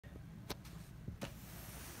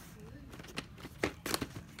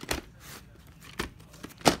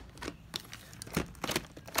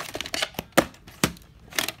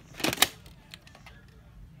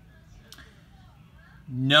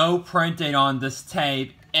no print date on this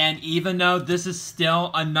tape. And even though this is still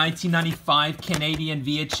a 1995 Canadian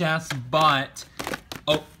VHS, but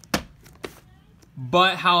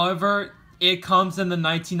however, it comes in the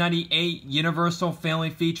 1998 Universal Family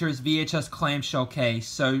Features VHS clamshell case.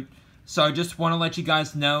 So I just want to let you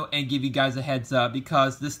guys know and give you guys a heads up,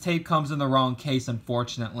 because this tape comes in the wrong case,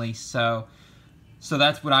 unfortunately. So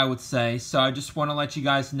that's what I would say. So I just want to let you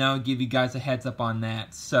guys know, give you guys a heads up on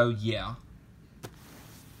that. So yeah.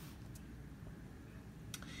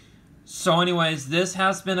 So anyways, this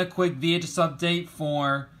has been a quick VHS update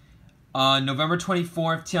for November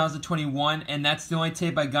 24th, 2021, and that's the only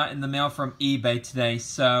tape I got in the mail from eBay today.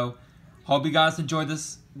 So, hope you guys enjoyed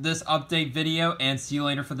this update video, and see you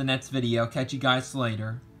later for the next video. Catch you guys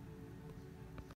later.